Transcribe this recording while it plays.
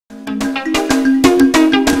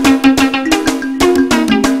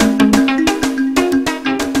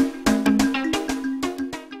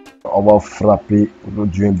On va frapper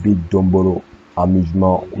aujourd'hui un beat d'Ombolo,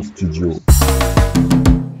 amusement au studio.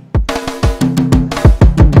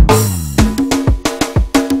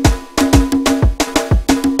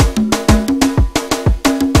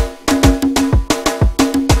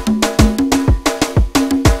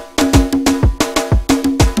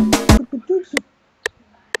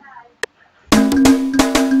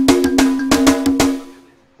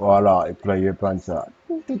 Voilà, et puis il va prendre ça.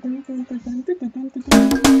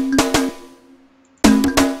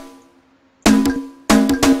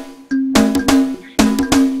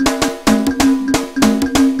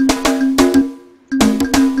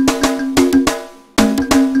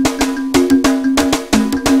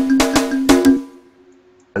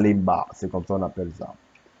 Kalimba, c'est comme ça on appelle ça.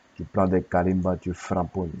 Tu prends des kalimbas, tu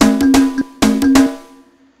framponnes.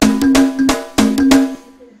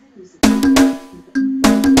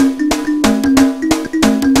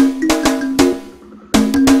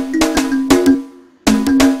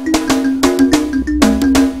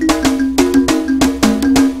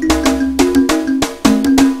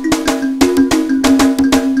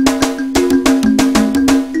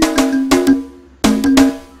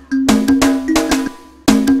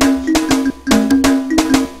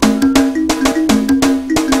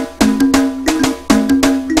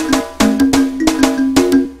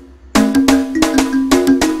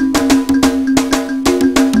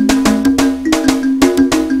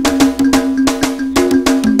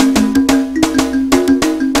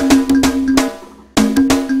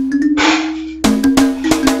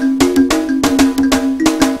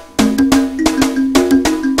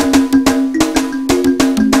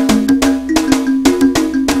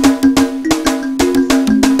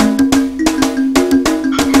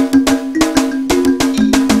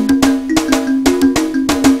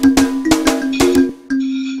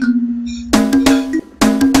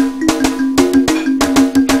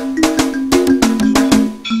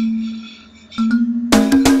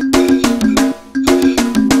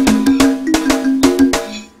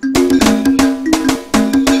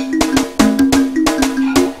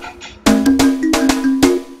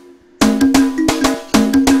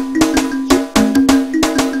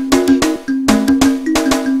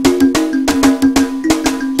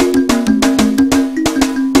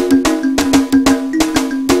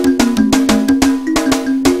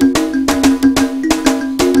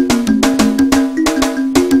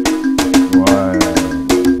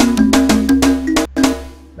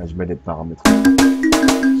 Des paramètres.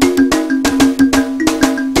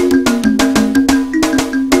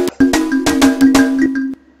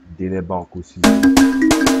 Délai banque aussi.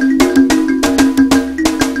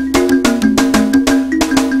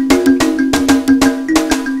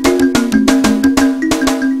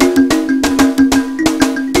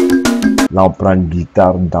 Là on prend une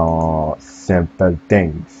guitare dans Simple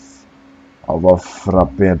Things. On va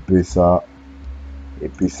frapper un peu ça. Et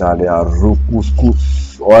puis ça allait à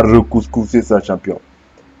recouscous. On va recouscousser ça, champion.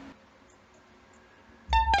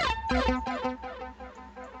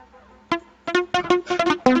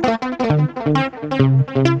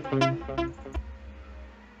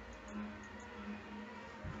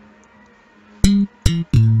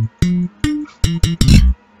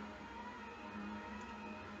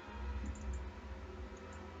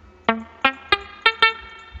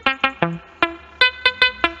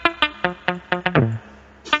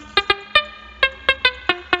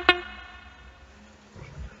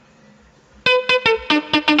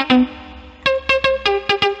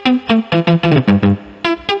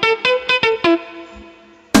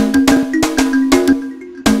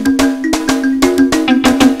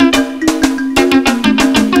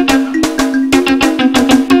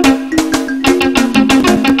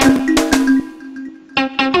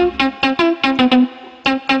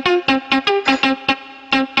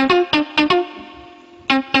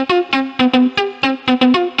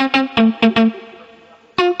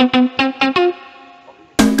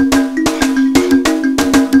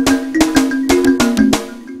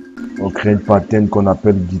 Crée une pattern qu'on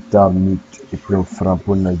appelle guitare mute et puis on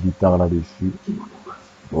framponne la guitare là-dessus.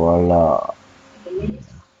 Voilà.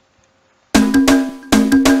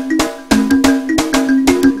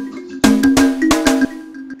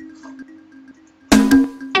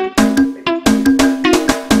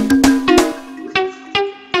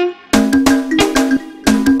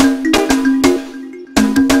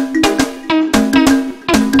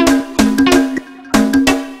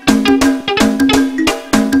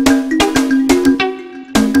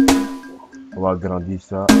 On va agrandir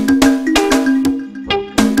ça.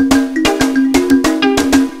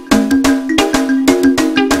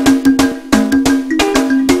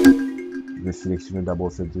 Je vais sélectionner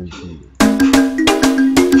d'abord cette zone-ci.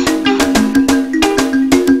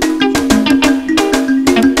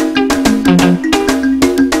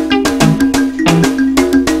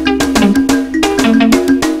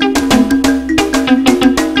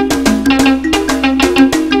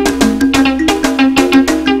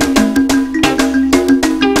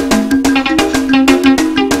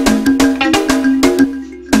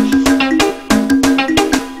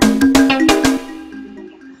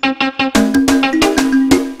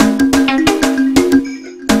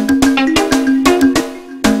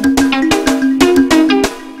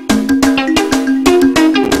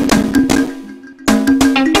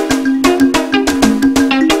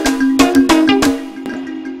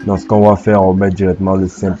 Donc ce qu'on va faire, on met directement le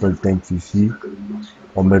simple text ici,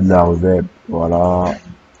 on met de la reverb, voilà.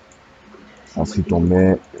 Ensuite on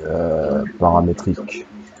met paramétrique.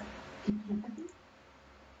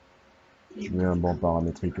 Je mets un bon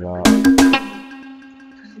paramétrique là.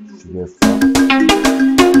 Je laisse ça.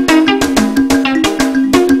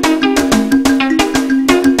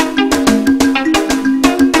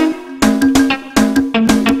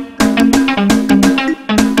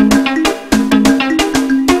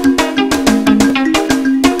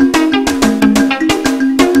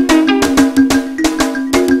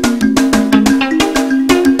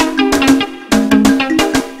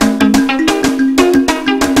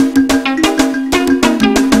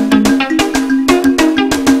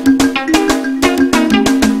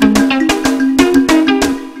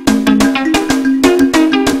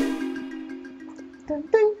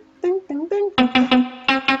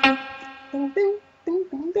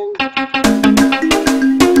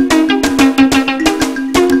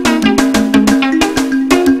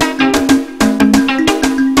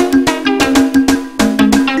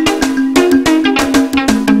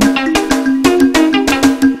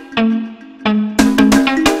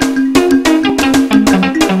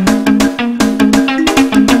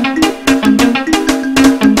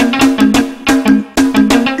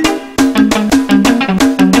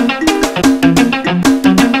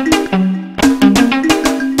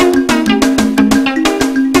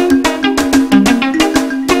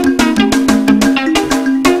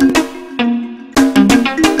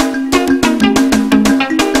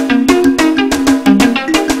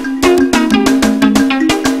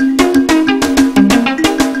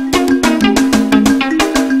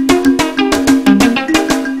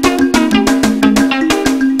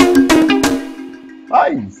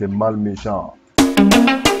 C'est mal méchant.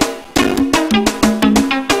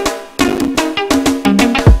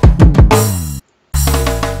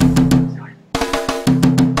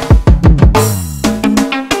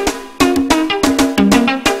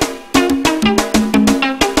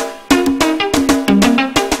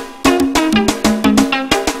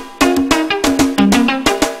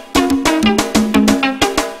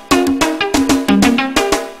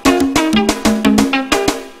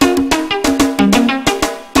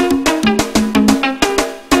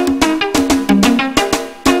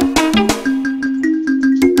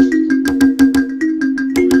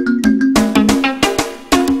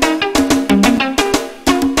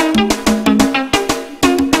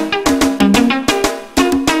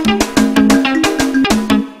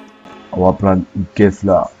 On va prendre une caisse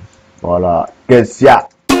là. Voilà. Caisse ya.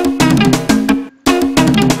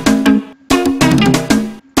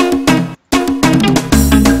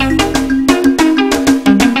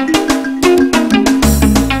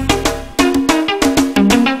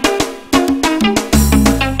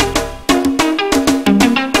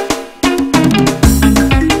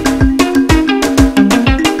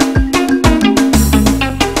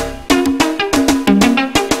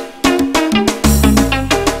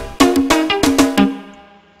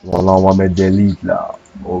 Voilà, on va mettre des litres là.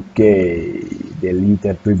 Ok. Des litres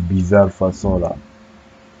un peu bizarre façon là.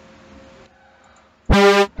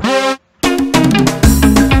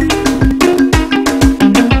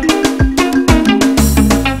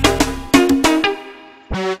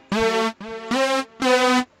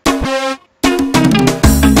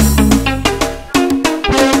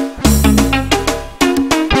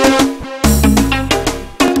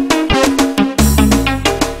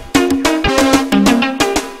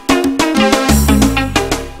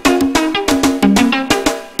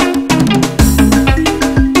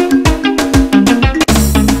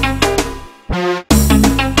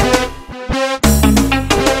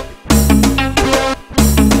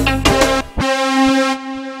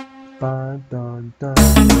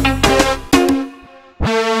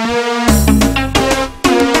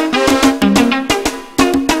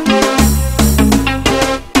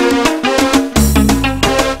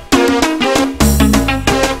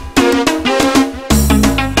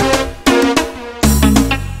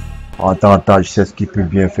 Attends, je sais ce qui peut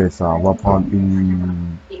bien faire ça. On va prendre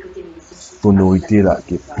une sonorité là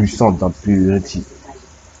qui est puissante dans Purity.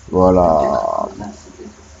 Voilà.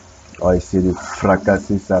 On va essayer de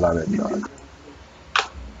fracasser ça là maintenant.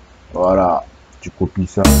 Voilà. Tu copies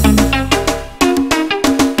ça.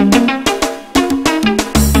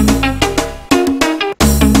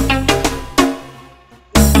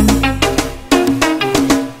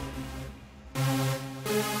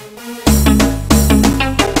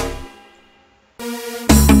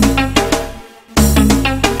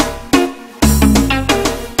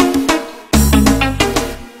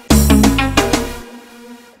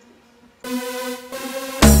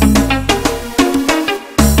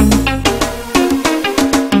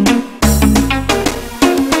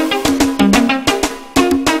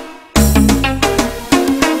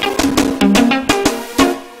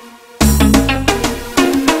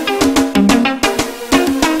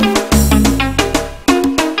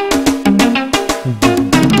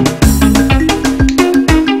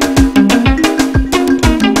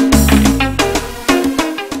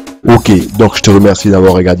 Ok, donc je te remercie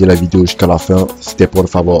d'avoir regardé la vidéo jusqu'à la fin. C'était pour le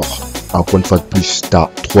favor. Encore une fois de plus, tu as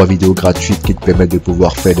 3 vidéos gratuites qui te permettent de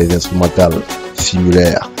pouvoir faire des instrumentales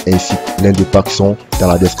similaires ainsi que plein de packs sont dans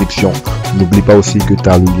la description. N'oublie pas aussi que tu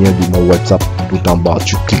as le lien de mon WhatsApp tout en bas.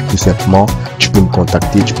 Tu cliques tout simplement, tu peux me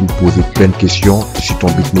contacter, tu peux me poser plein de questions sur ton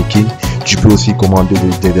beatmaking. Tu peux aussi commander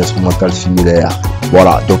des instrumentales similaires.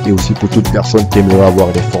 Voilà, donc et aussi pour toute personne qui aimerait avoir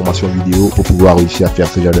des formations vidéo pour pouvoir réussir à faire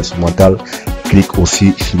ce genre d'instrumental, clique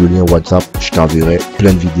aussi sur le lien WhatsApp, je t'enverrai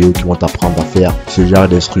plein de vidéos qui vont t'apprendre à faire ce genre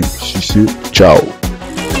d'instru. Sur ce, ciao.